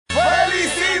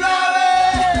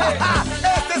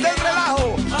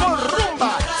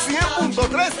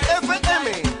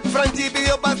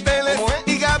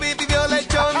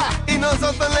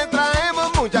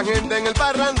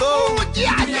parrandón.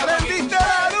 Vendiste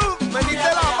la luz, vendiste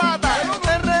la pata.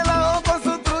 Me relajo con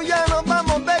su trulla, nos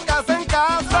vamos de casa en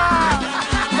casa.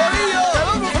 Corillo,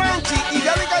 saludos Franchi y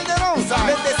Gaby Calderón.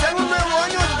 Les desean un nuevo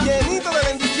año llenito de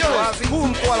bendiciones.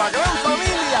 Junto a la gran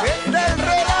familia del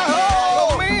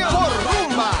relajo. Por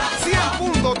Rumba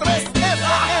 100.3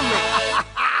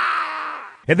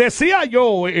 FM. Decía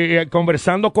yo,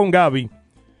 conversando con Gaby,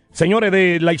 señores,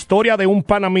 de la historia de un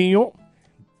pana mío,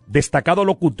 destacado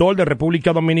locutor de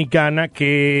República Dominicana,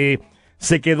 que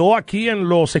se quedó aquí en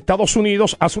los Estados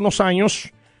Unidos hace unos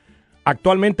años.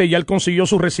 Actualmente ya él consiguió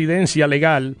su residencia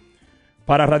legal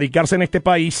para radicarse en este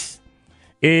país.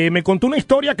 Me contó una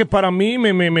historia que para mí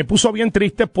me puso bien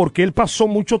triste, porque él pasó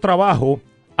mucho trabajo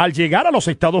al llegar a los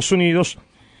Estados Unidos.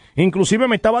 Inclusive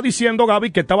me estaba diciendo,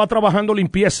 Gaby, que estaba trabajando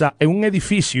limpieza en un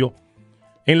edificio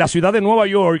en la ciudad de Nueva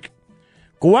York,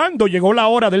 cuando llegó la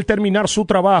hora de él terminar su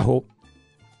trabajo.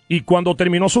 Y cuando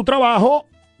terminó su trabajo,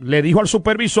 le dijo al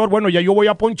supervisor, bueno, ya yo voy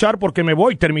a ponchar porque me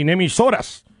voy, terminé mis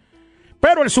horas.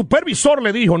 Pero el supervisor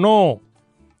le dijo, no,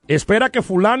 espera que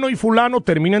fulano y fulano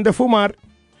terminen de fumar,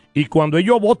 y cuando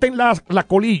ellos boten la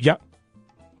colilla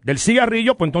del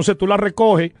cigarrillo, pues entonces tú la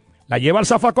recoges, la llevas al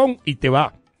zafacón y te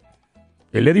va.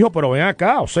 Él le dijo, pero ven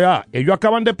acá, o sea, ellos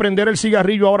acaban de prender el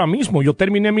cigarrillo ahora mismo. Yo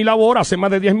terminé mi labor hace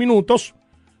más de 10 minutos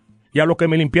y a lo que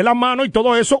me limpié las manos y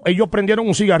todo eso, ellos prendieron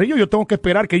un cigarrillo. Yo tengo que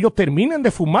esperar que ellos terminen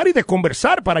de fumar y de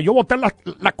conversar para yo botar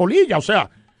la colilla. O sea,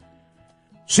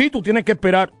 sí, tú tienes que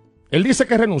esperar. Él dice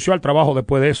que renunció al trabajo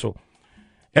después de eso.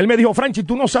 Él me dijo, Franchi,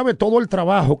 tú no sabes todo el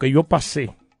trabajo que yo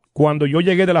pasé cuando yo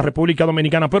llegué de la República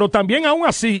Dominicana, pero también aún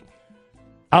así,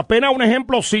 apenas un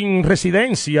ejemplo, sin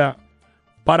residencia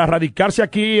para radicarse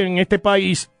aquí en este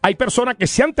país, hay personas que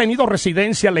sí han tenido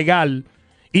residencia legal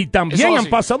y también han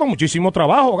pasado muchísimo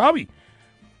trabajo, Gaby.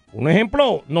 Un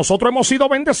ejemplo, nosotros hemos sido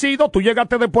bendecidos, tú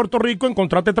llegaste de Puerto Rico,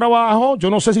 encontraste trabajo, yo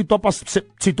no sé si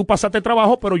tú pasaste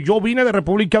trabajo, pero yo vine de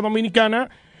República Dominicana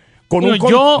con mi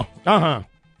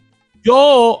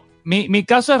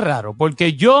caso es raro,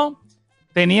 porque yo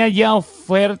tenía ya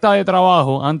oferta de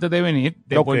trabajo antes de venir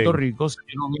de Puerto Rico,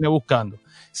 yo no vine buscando.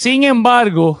 Sin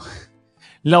embargo,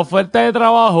 la oferta de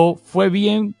trabajo fue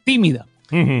bien tímida.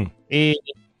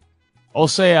 O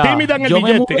sea, tímida en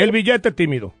el billete es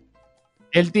tímido.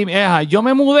 Yo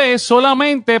me mudé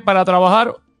solamente para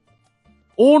trabajar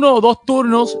 1 o 2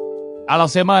 turnos a la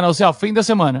semana, o sea, fin de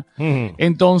semana.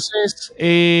 Entonces,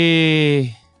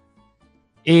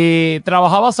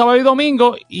 trabajaba sábado y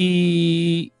domingo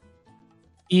y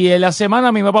en la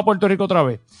semana me iba para Puerto Rico otra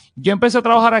vez. Yo empecé a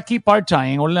trabajar aquí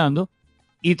part-time en Orlando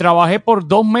y trabajé por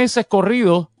 2 meses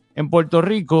corridos en Puerto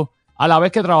Rico a la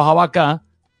vez que trabajaba acá,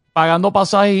 pagando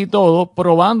pasajes y todo,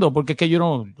 probando, porque es que yo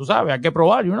no, tú sabes, hay que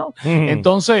probar, you know.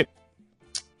 Entonces,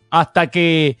 hasta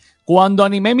que cuando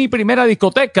animé mi primera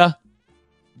discoteca,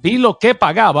 vi lo que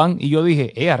pagaban y yo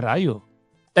dije, a rayo,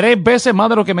 3 veces más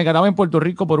de lo que me ganaba en Puerto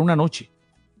Rico por una noche.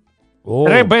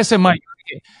 3 veces más. Yo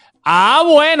dije,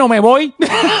 bueno, me voy.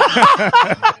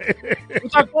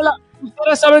 ¿Tú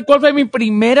quieres saber cuál fue mi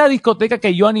primera discoteca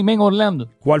que yo animé en Orlando?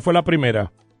 ¿Cuál fue la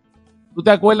primera? ¿Tú te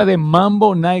acuerdas de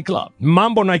Mambo Nightclub?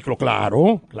 Mambo Nightclub,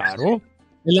 claro.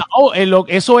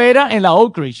 Eso era en la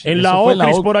Oak Ridge. En la Oak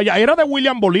Ridge, por allá. Era de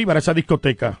William Bolívar esa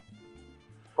discoteca.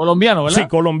 Colombiano, ¿verdad? Sí,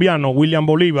 colombiano, William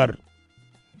Bolívar.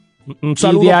 Un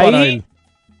saludo para él.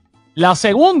 La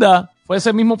segunda fue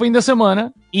ese mismo fin de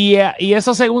semana y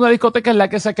esa segunda discoteca es la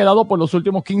que se ha quedado por los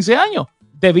últimos 15 años,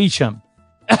 de Beacham.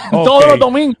 Todos los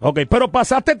domingos. Pero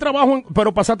pasaste trabajo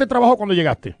cuando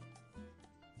llegaste.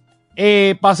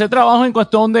 Pasé trabajo en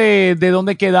cuestión de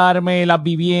dónde quedarme, las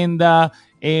viviendas,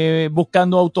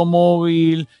 buscando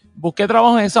automóvil. Busqué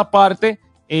trabajo en esa parte.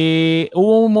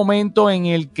 Hubo un momento en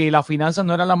el que las finanzas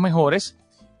no eran las mejores.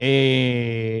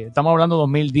 Estamos hablando de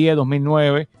 2010,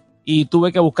 2009. Y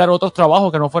tuve que buscar otros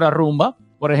trabajos que no fuera rumba.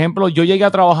 Por ejemplo, yo llegué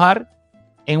a trabajar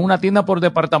en una tienda por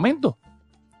departamento.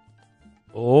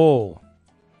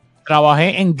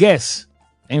 Trabajé en Guess,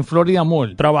 en Florida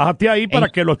Mall. Trabajaste ahí para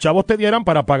que los chavos te dieran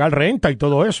para pagar renta y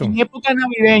todo eso. En época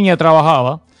navideña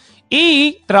trabajaba.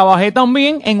 Y trabajé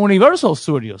también en Universal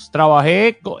Studios.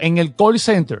 Trabajé en el call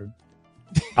center.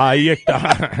 Ahí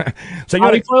está.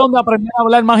 Señores, ahí fue donde aprendí a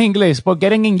hablar más inglés, porque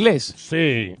era en inglés.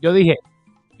 Sí. Yo dije,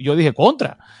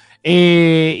 contra.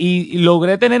 Y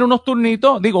logré tener unos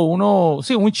turnitos,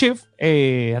 un shift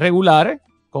regulares,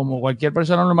 como cualquier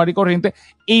persona normal y corriente,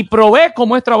 y probé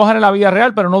cómo es trabajar en la vida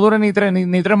real, pero no duré ni 3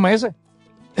 meses.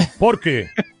 ¿Por qué?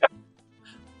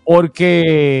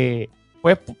 Porque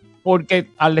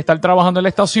al estar trabajando en la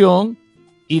estación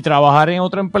y trabajar en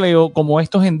otro empleo, como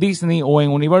estos en Disney o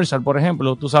en Universal, por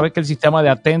ejemplo, tú sabes que el sistema de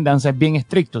attendance es bien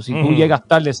estricto. Si tú llegas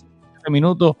tarde 7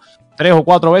 minutos, 3 o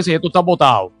 4 veces y tú estás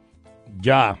votado.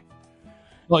 Ya.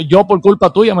 No, yo por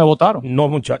culpa tuya me votaron. No,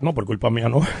 no, por culpa mía,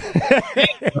 no.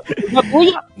 ¿Culpa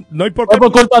tuya? No, ¿y por qué?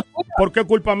 ¿Por culpa tuya? ¿Por qué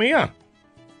culpa mía?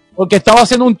 Porque estaba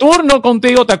haciendo un turno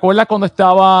contigo, ¿te acuerdas cuando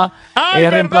estaba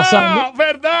reemplazando?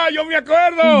 ¿Verdad? Yo me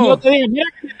acuerdo. Y yo te dije, mira,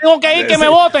 que tengo que ir, que me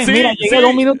voten. Sí, mira, llegué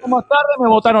 2 minutos más tarde, me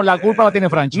votaron. La culpa la tiene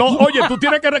Franchi. No, oye, tú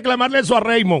tienes que reclamarle eso a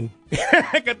Raymond,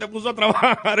 que te puso a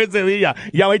trabajar ese día,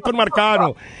 y a Víctor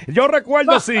Marcano. Yo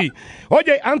recuerdo, sí.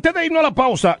 Oye, antes de irnos a la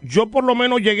pausa, yo por lo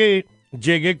menos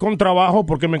llegué con trabajo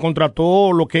porque me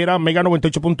contrató lo que era Mega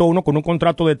 98.1 con un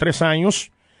contrato de 3 años.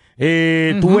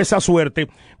 Tuve esa suerte,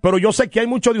 pero yo sé que hay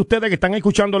muchos de ustedes que están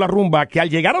escuchando la rumba que al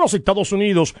llegar a los Estados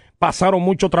Unidos pasaron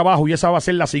mucho trabajo, y esa va a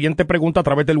ser la siguiente pregunta a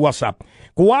través del WhatsApp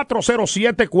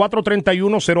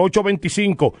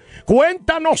 407-431-0825.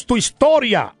 Cuéntanos tu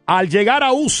historia al llegar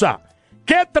a USA.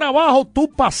 ¿Qué trabajo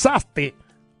tú pasaste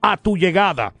a tu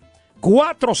llegada?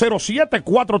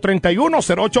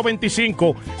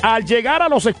 407-431-0825. Al llegar a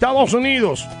los Estados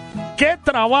Unidos, ¿qué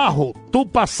trabajo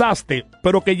tú pasaste,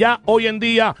 pero que ya hoy en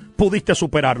día pudiste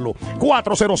superarlo?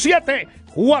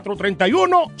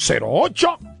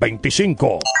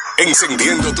 407-431-0825.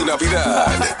 Encendiendo tu Navidad.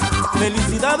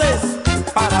 Felicidades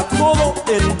para todo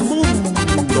el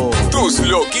mundo. Tus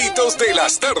loquitos de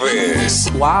las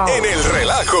tardes. Wow. En el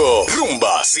relajo.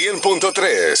 Rumba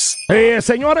 100.3.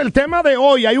 Señor, el tema de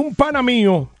hoy, hay un pana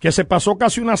mío que se pasó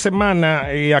casi una semana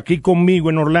aquí conmigo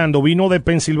en Orlando, vino de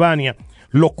Pensilvania.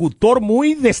 Locutor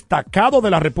muy destacado de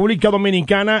la República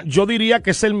Dominicana, yo diría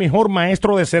que es el mejor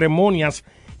maestro de ceremonias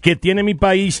que tiene mi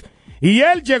país, y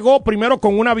él llegó primero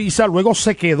con una visa, luego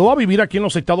se quedó a vivir aquí en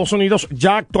los Estados Unidos,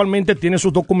 ya actualmente tiene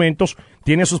sus documentos,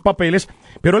 tiene sus papeles,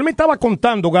 pero él me estaba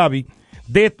contando, Gaby,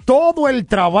 de todo el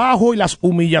trabajo y las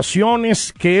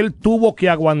humillaciones que él tuvo que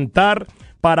aguantar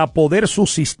para poder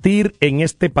subsistir en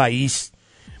este país.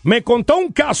 Me contó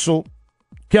un caso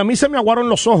que a mí se me aguaron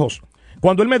los ojos,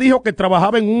 cuando él me dijo que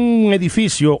trabajaba en un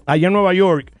edificio allá en Nueva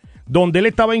York, donde él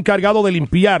estaba encargado de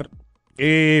limpiar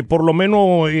por lo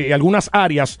menos algunas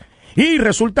áreas, y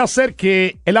resulta ser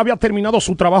que él había terminado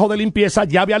su trabajo de limpieza,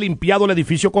 ya había limpiado el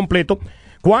edificio completo,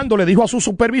 cuando le dijo a su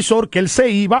supervisor que él se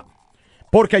iba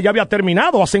porque ya había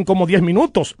terminado, hacen como 10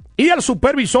 minutos, y el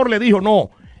supervisor le dijo,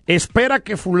 no, espera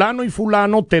que fulano y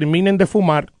fulano terminen de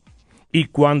fumar, y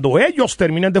cuando ellos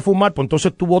terminen de fumar, pues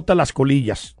entonces tú botas las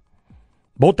colillas.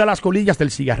 Bota las colillas del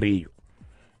cigarrillo.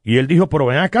 Y él dijo, pero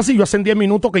ven acá, si yo hace 10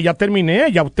 minutos que ya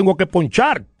terminé, ya tengo que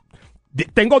ponchar.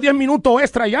 Tengo 10 minutos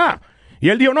extra ya. Y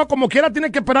él dijo, no, como quiera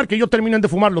tienen que esperar que ellos terminen de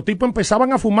fumar. Los tipos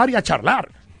empezaban a fumar y a charlar.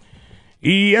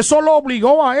 Y eso lo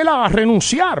obligó a él a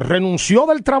renunciar. Renunció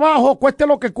del trabajo, cueste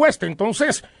lo que cueste.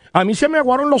 Entonces, a mí se me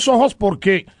aguaron los ojos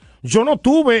porque yo no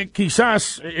tuve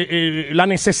quizás la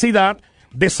necesidad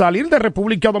de salir de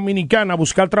República Dominicana a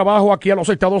buscar trabajo aquí a los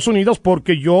Estados Unidos,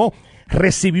 porque yo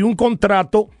recibí un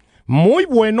contrato muy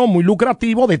bueno, muy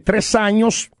lucrativo, de 3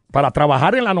 años para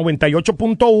trabajar en la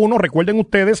 98.1. Recuerden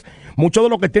ustedes, muchos de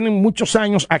los que tienen muchos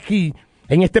años aquí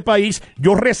en este país,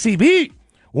 yo recibí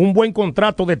un buen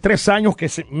contrato de 3 años que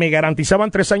me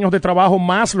garantizaban 3 años de trabajo,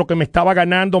 más lo que me estaba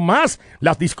ganando, más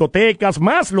las discotecas,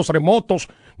 más los remotos.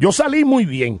 Yo salí muy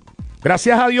bien.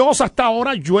 Gracias a Dios, hasta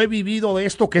ahora yo he vivido de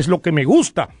esto, que es lo que me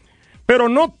gusta. Pero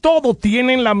no todos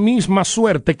tienen la misma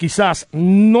suerte, quizás.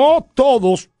 No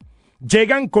todos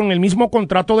llegan con el mismo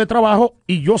contrato de trabajo,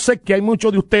 y yo sé que hay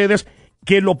muchos de ustedes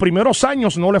que los primeros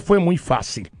años no les fue muy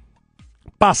fácil.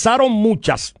 Pasaron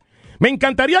muchas. Me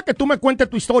encantaría que tú me cuentes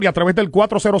tu historia a través del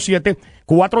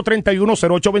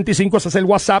 407-431-0825. Ese es el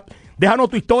WhatsApp.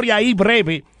 Déjanos tu historia ahí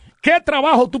breve. ¿Qué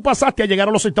trabajo tú pasaste a llegar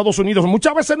a los Estados Unidos?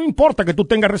 Muchas veces no importa que tú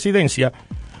tengas residencia.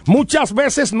 Muchas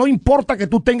veces no importa que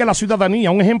tú tengas la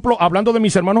ciudadanía. Un ejemplo, hablando de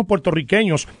mis hermanos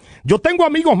puertorriqueños. Yo tengo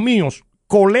amigos míos,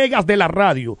 colegas de la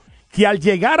radio, que al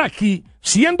llegar aquí,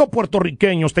 siendo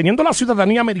puertorriqueños, teniendo la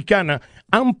ciudadanía americana,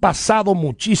 han pasado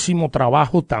muchísimo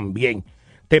trabajo también.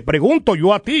 Te pregunto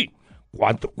yo a ti,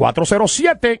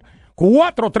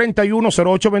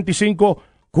 407-431-0825,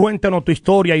 cuéntanos tu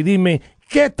historia y dime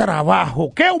qué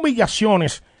trabajo, qué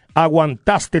humillaciones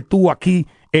aguantaste tú aquí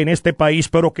en este país,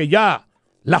 pero que ya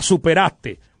la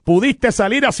superaste. Pudiste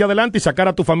salir hacia adelante y sacar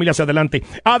a tu familia hacia adelante.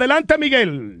 Adelante,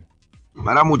 Miguel.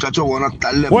 Mira, muchachos, buenas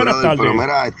tardes. Buenas brother, tardes. Pero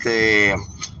mira,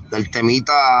 del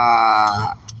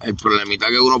temita, el problemita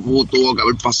que uno tuvo que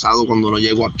haber pasado cuando uno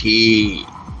llegó aquí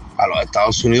a los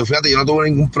Estados Unidos. Fíjate, yo no tuve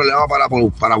ningún problema para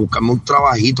buscarme un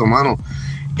trabajito, mano.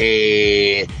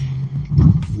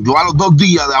 Yo a los 2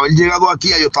 días de haber llegado aquí,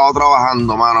 yo estaba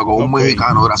trabajando, mano, con un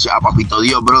mexicano, gracias a papito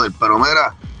Dios, brother. Pero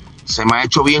mira, se me ha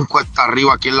hecho bien cuesta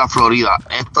arriba aquí en la Florida.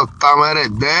 Esto está, mire,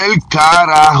 del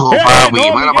carajo, papi.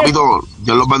 No, Mira, papito,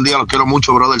 Dios los bendiga, los quiero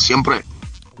mucho, brother, siempre.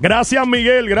 Gracias,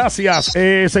 Miguel, gracias.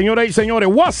 Señoras y señores,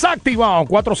 WhatsApp activado,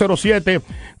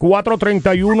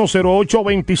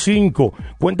 407-431-0825.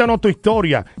 Cuéntanos tu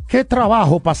historia. ¿Qué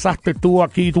trabajo pasaste tú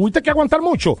aquí? ¿Tuviste que aguantar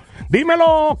mucho?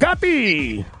 Dímelo,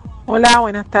 Katy. Hola,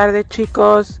 buenas tardes,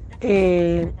 chicos.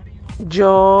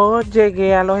 Yo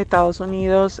llegué a los Estados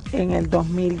Unidos en el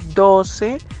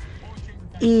 2012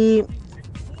 y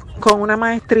con una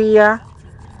maestría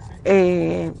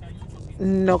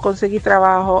no conseguí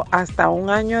trabajo hasta un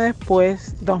año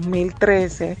después,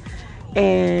 2013,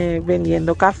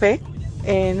 vendiendo café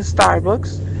en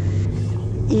Starbucks.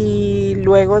 Y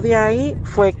luego de ahí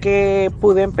fue que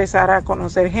pude empezar a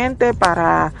conocer gente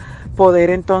para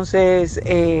poder entonces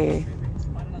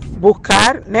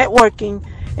buscar networking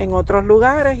en otros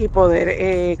lugares y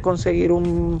poder conseguir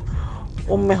un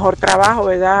mejor trabajo,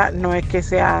 ¿verdad? No es que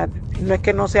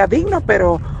no sea digno,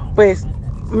 pero pues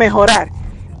mejorar.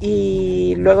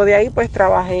 Y luego de ahí pues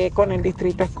trabajé con el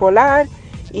distrito escolar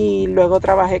y luego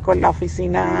trabajé con la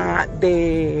oficina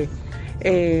del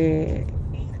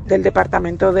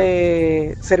departamento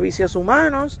de servicios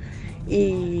humanos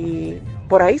y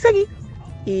por ahí seguí.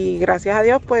 Y gracias a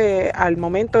Dios pues al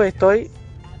momento estoy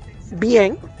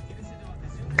bien.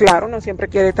 Claro, no siempre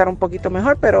quiere estar un poquito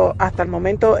mejor, pero hasta el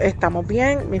momento estamos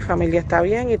bien, mi familia está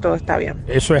bien y todo está bien.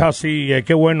 Eso es así,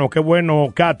 qué bueno,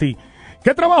 Katy.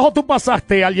 ¿Qué trabajo tú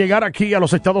pasaste al llegar aquí a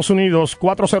los Estados Unidos?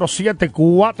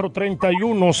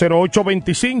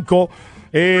 407-431-0825.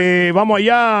 Vamos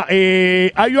allá.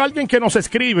 Hay alguien que nos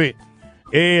escribe.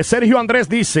 Sergio Andrés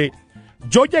dice,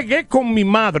 yo llegué con mi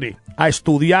madre a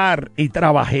estudiar y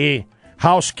trabajé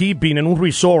housekeeping en un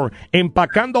resort,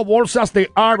 empacando bolsas de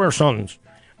Albertsons,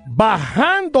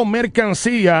 bajando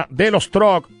mercancía de los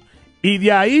trucks y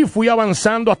de ahí fui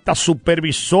avanzando hasta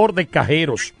supervisor de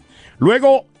cajeros.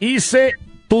 Luego hice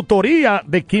tutoría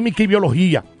de química y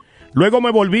biología. Luego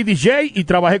me volví DJ y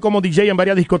trabajé como DJ en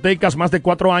varias discotecas más de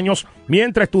 4 años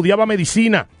mientras estudiaba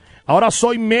medicina. Ahora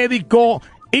soy médico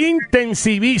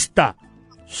intensivista.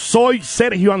 Soy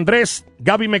Sergio Andrés.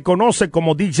 Gaby me conoce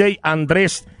como DJ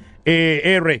Andrés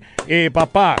R.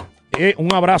 Papá,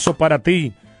 un abrazo para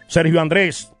ti, Sergio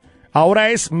Andrés. Ahora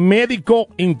es médico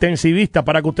intensivista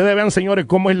para que ustedes vean, señores,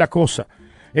 cómo es la cosa.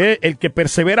 El que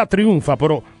persevera triunfa,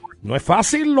 pero no es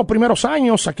fácil los primeros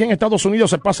años. Aquí en Estados Unidos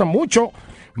se pasa mucho.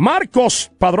 Marcos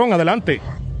Padrón, adelante.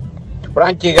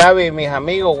 Franchi, Gaby, mis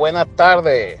amigos, buenas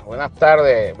tardes,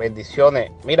 bendiciones.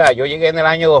 Mira, yo llegué en el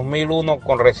año 2001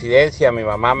 con residencia, mi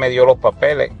mamá me dio los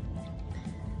papeles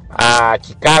a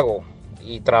Chicago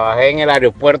y trabajé en el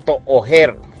aeropuerto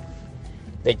O'Hare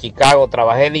de Chicago,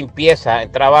 trabajé limpieza,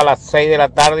 entraba a las 6 de la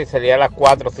tarde y salía a las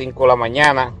 4 o 5 de la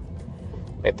mañana.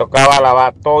 Me tocaba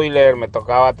lavar toiler, me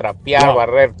tocaba trapear,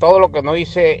 barrer, todo lo que no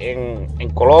hice en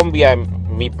Colombia,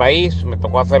 en mi país, me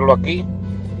tocó hacerlo aquí.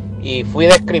 Y fui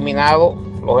discriminado,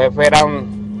 los jefes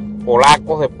eran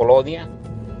polacos de Polonia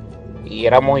y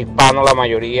éramos hispanos la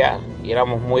mayoría y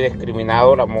éramos muy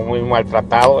discriminados, éramos muy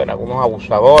maltratados, eran unos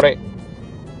abusadores.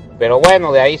 Pero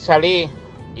bueno, de ahí salí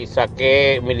y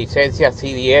saqué mi licencia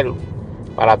CDL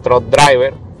para truck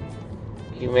driver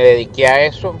y me dediqué a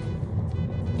eso.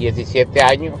 17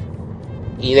 años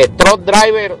y de truck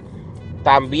driver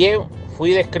también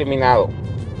fui discriminado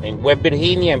en West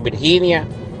Virginia, en Virginia,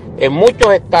 en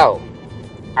muchos estados.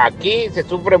 Aquí se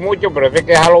sufre mucho, pero hay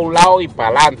que dejarlo a un lado y para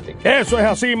adelante. Eso es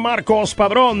así, Marcos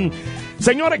Padrón.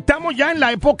 Señores, estamos ya en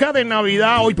la época de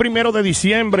Navidad, hoy 1 de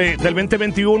diciembre del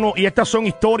 2021, y estas son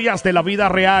historias de la vida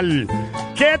real.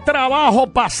 ¿Qué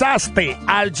trabajo pasaste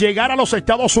al llegar a los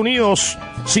Estados Unidos,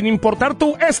 sin importar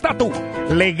tu estatus?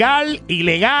 Legal,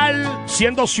 ilegal,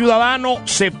 siendo ciudadano,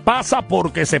 se pasa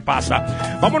porque se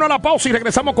pasa. Vámonos a la pausa y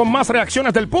regresamos con más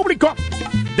reacciones del público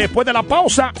después de la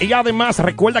pausa. Y además,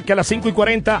 recuerda que a las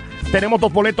 5:40 tenemos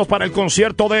 2 boletos para el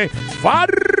concierto de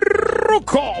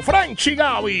Franchi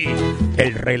Gaby,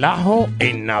 el relajo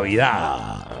en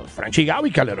Navidad. Franchi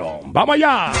Gaby Calderón, vamos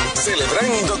allá.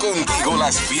 Celebrando contigo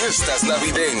las fiestas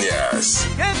navideñas.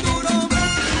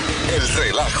 El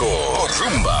relajo por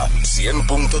Rumba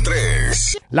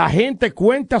 100.3. La gente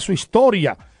cuenta su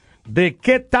historia de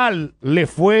qué tal le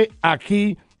fue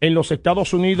aquí en los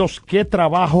Estados Unidos, qué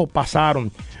trabajo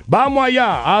pasaron. Vamos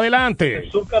allá, adelante.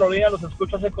 En Sur Carolina los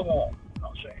escucho hace como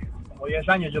 10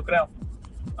 años, yo creo.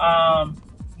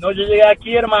 No, yo llegué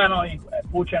aquí, hermano, y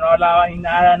pucha, no hablaba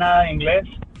nada de inglés.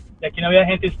 Y aquí no había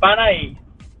gente hispana y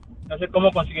no sé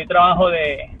cómo conseguí trabajo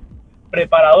de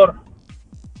preparador.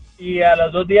 Y a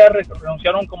los 2 días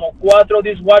renunciaron como 4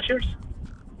 dishwashers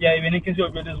Y ahí viene que se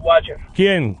volvió dishwasher.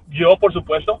 ¿Quién? Yo, por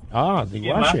supuesto. Ah, Y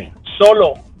además, dishwasher.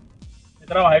 solo. Yo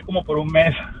trabajé como por un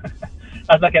mes.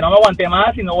 Hasta que no me aguanté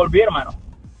más y no volví, hermano.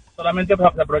 Solamente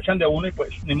pues, se aprovechan de uno y pues,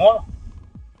 ni modo.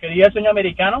 Quería el sueño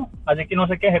americano, así que no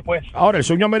se queje, pues. Ahora, el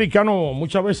sueño americano,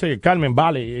 muchas veces, Carmen,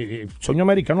 vale, el sueño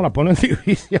americano la ponen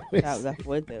difícil a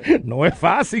veces. No es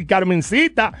fácil,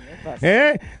 Carmencita.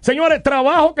 Señores,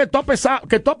 trabajo que tú has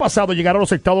pasado llegar a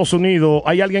los Estados Unidos.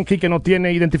 Hay alguien aquí que no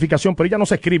tiene identificación, pero ella no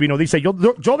se escribe y nos dice,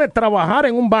 yo de trabajar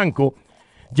en un banco,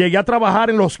 llegué a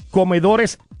trabajar en los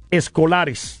comedores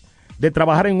escolares. De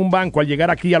trabajar en un banco al llegar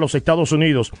aquí a los Estados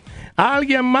Unidos.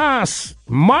 ¿Alguien más?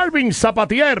 Marvin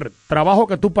Zapatier, trabajo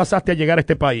que tú pasaste a llegar a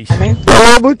este país.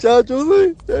 Hola muchachos,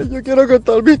 yo quiero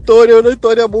contar mi historia, una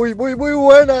historia muy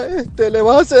buena. Le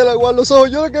va a hacer agua a los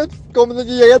ojos. Cuando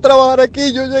llegué a trabajar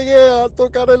aquí, yo llegué a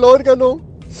tocar el órgano.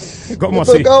 ¿Cómo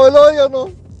así? Tocaba el órgano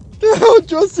de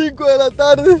 8 a 5 de la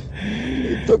tarde.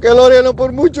 Toqué el órgano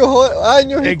por muchos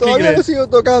años y todavía lo sigo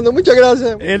tocando. Muchas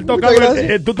gracias.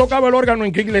 Tú tocabas el órgano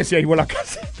en qué iglesia, hijo de la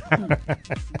casa.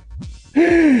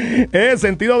 El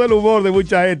sentido del humor de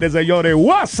mucha gente, señores.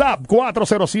 WhatsApp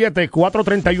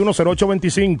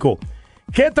 407-431-0825.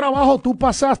 ¿Qué trabajo tú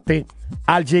pasaste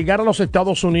al llegar a los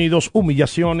Estados Unidos?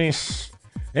 Humillaciones.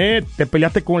 Te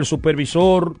peleaste con el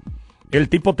supervisor. El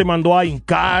tipo te mandó a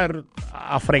hincar,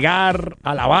 a fregar,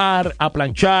 a lavar, a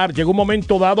planchar. Llegó un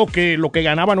momento dado que lo que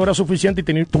ganaba no era suficiente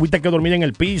y tuviste que dormir en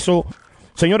el piso.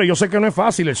 Señores, yo sé que no es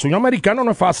fácil. El sueño americano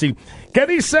no es fácil. ¿Qué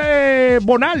dice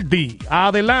Bonaldi?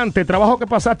 Adelante, trabajo que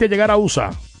pasaste a llegar a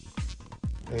USA.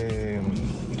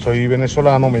 Soy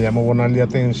venezolano, me llamo Bonaldi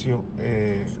Atencio.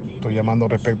 Estoy llamando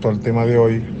respecto al tema de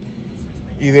hoy.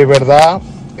 Y de verdad...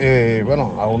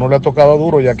 a uno le ha tocado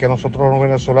duro, ya que a nosotros los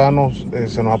venezolanos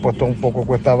se nos ha puesto un poco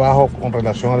cuesta abajo con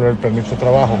relación al permiso de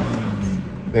trabajo.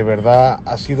 De verdad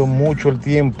ha sido mucho el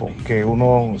tiempo que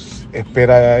uno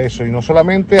espera eso, y no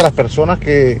solamente a las personas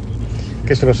que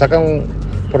se lo sacan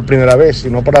por primera vez,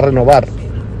 sino para renovar.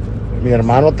 Mi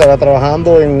hermano estaba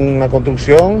trabajando en una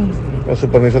construcción con su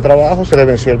permiso de trabajo, se le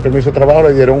venció el permiso de trabajo,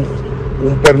 le dieron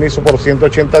un permiso por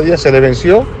 180 días, se le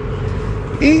venció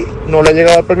y no le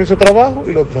llegaba el permiso de trabajo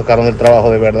y lo sacaron del trabajo.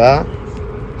 De verdad,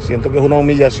 siento que es una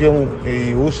humillación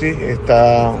y UCI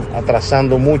está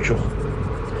atrasando mucho.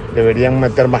 Deberían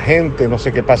meter más gente, no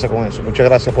sé qué pasa con eso. Muchas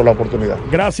gracias por la oportunidad.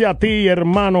 Gracias a ti,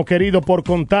 hermano querido, por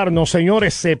contarnos.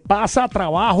 Señores, se pasa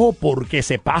trabajo porque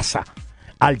se pasa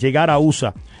al llegar a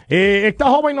USA. Esta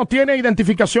joven no tiene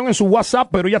identificación en su WhatsApp,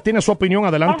 pero ella tiene su opinión.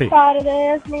 Adelante. Buenas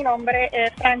tardes, mi nombre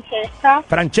es Francesca.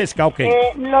 Francesca, ok.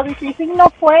 Lo difícil no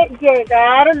fue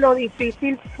llegar, lo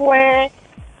difícil fue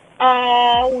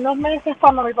unos meses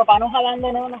cuando mi papá nos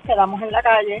abandonó, nos quedamos en la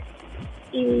calle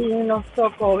y nos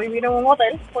tocó vivir en un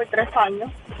hotel por 3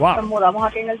 años. Wow. Nos mudamos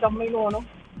aquí en el 2001.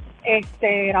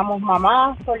 Éramos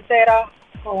mamás solteras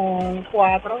con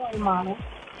 4 hermanos.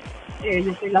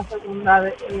 Yo soy la segunda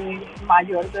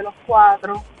mayor de los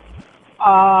 4.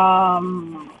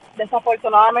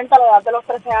 Desafortunadamente a la edad de los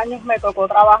 13 años me tocó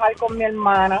trabajar con mi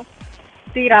hermana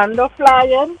tirando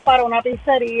flyers para una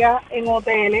pizzería en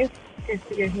hoteles, que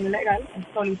sí es ilegal, es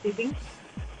soliciting,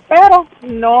 pero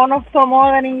no nos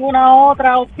tomó de ninguna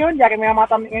otra opción, ya que mi mamá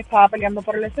también estaba peleando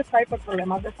por el SSI por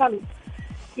problemas de salud.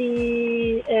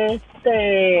 Y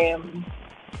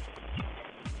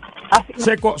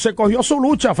Se cogió su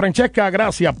lucha, Francesca,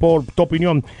 gracias por tu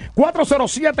opinión.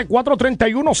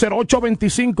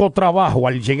 407-431-0825, trabajo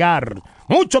al llegar.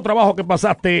 Mucho trabajo que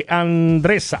pasaste,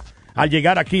 Andresa, al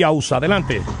llegar aquí a USA.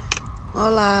 Adelante.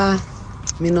 Olá,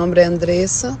 mi nombre es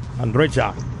Andressa.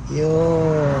 Andressa.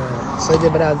 Eu sou de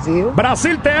Brasil.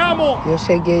 Brasil, te amo! Eu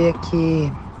cheguei aqui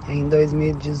em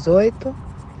 2018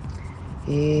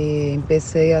 e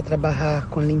comecei a trabalhar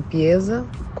com limpeza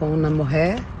com uma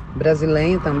mulher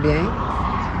brasileira também.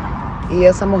 E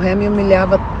essa mulher me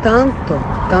humilhava tanto,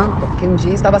 que um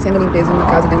dia estava fazendo limpeza em uma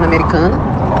casa de uma americana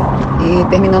e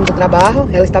terminando o trabalho,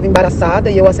 ela estava embaraçada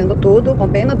e eu fazendo tudo, com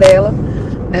pena dela.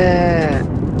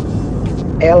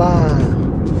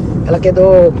 Ela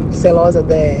quedou celosa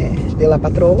de la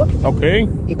patroa. Ok.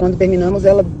 E quando terminamos,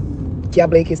 ela, que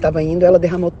hablei que estava indo, ela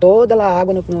derramou toda a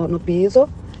água no piso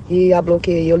e falou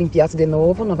que eu limpiasse de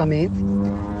novo, novamente.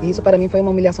 E isso para mim foi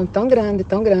uma humilhação tão grande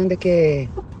que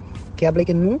hablei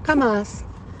que nunca mais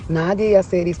nadie ia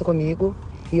hacer isso comigo.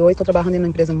 E hoje estou trabalhando em uma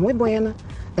empresa muito buena,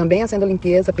 também haciendo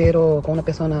limpieza, pero con una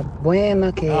persona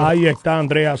buena que... Ahí está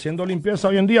Andrea haciendo limpieza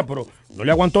hoy en día, pero no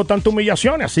le aguantó tanta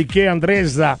humillación, así que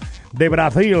Andresa de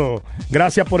Brasil,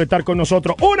 gracias por estar con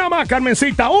nosotros. Una más,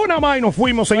 Carmencita, una más y nos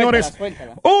fuimos, señores.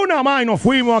 Suéltala. Una más y nos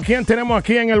fuimos. ¿A quién tenemos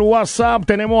aquí en el WhatsApp?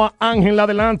 Tenemos a Ángel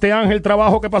adelante. Ángel,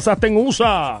 trabajo que pasaste en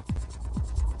USA.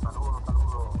 Saludos.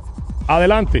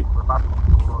 Adelante.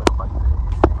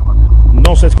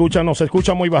 No se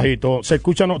escucha muy bajito. Se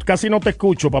escucha, casi no te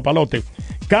escucho, papalote.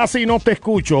 Casi no te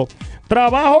escucho.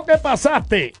 Trabajo que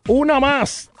pasaste, una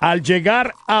más al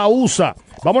llegar a USA.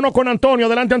 Vámonos con Antonio.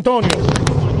 Adelante, Antonio.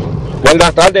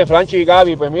 Buenas tardes, Franchi y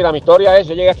Gaby. Pues mira, mi historia es,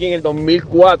 yo llegué aquí en el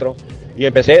 2004 y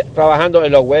empecé trabajando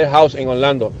en los warehouse en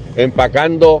Orlando,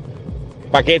 empacando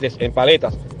paquetes en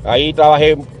paletas. Ahí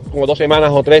trabajé como 2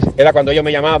 semanas o 3, era cuando ellos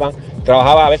me llamaban.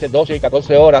 Trabajaba a veces 12 y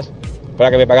 14 horas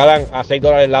para que me pagaran a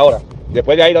 $6 la hora.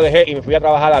 Después de ahí lo dejé y me fui a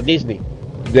trabajar a Disney,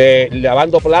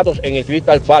 lavando platos en el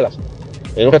Crystal Palace,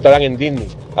 en un restaurante en Disney.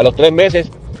 A los 3 meses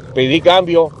pedí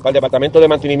cambio para el departamento de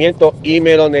mantenimiento y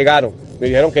me lo negaron. Me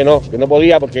dijeron que no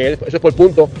podía porque eso es por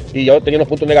puntos y yo tenía unos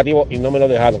puntos negativos y no me lo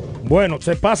dejaron. Bueno,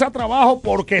 se pasa trabajo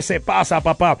porque se pasa,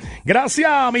 papá. Gracias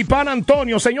a mi pan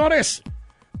Antonio. Señores,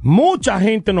 mucha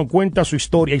gente nos cuenta su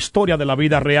historia de la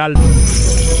vida real.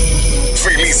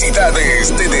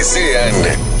 Felicidades te desean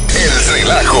el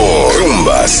relajo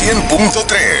Rumba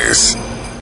 100.3.